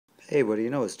Hey, what do you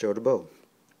know? It's Joe DeBow.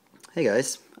 Hey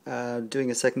guys, doing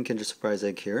a second Kinder Surprise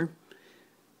egg here.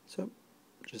 So,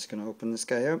 just gonna open this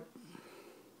guy up.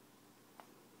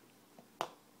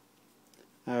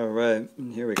 Alright,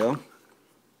 here we go.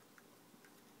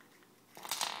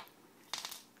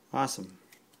 Awesome.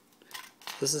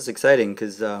 This is exciting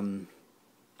because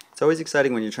it's always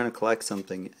exciting when you're trying to collect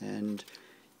something and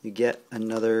you get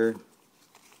another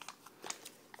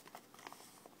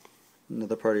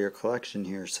part of your collection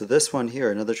here. So this one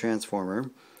here, another transformer.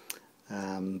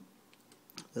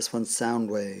 This one's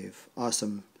Soundwave.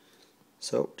 Awesome.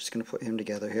 So just going to put him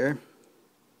together here.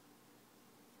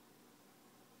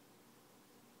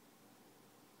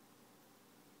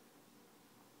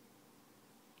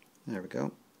 There we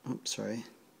go. Oops, sorry.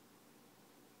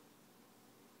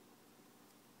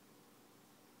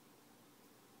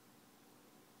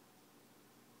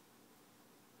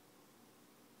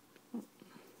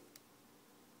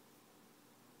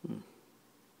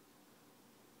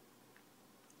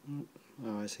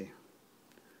 Oh, I see.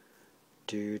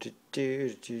 Do do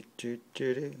do do do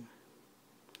do do.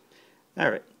 All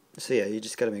right. So yeah, you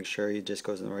just got to make sure he just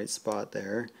goes in the right spot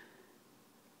there.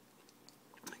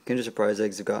 Kinder Surprise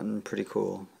eggs have gotten pretty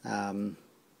cool.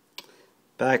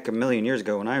 Back a million years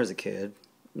ago when I was a kid,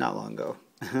 not long ago,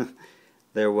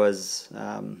 there was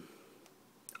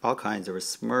all kinds. There were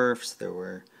Smurfs, there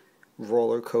were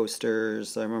roller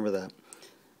coasters. I remember that.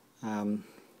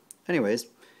 Anyways,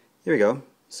 here we go.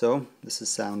 So this is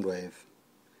Soundwave,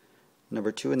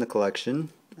 number 2 in the collection.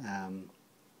 There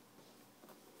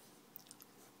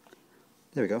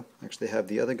we go. Actually have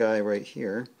the other guy right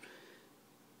here.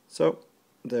 So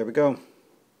there we go.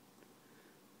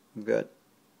 We've got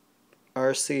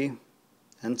RC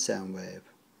and Soundwave.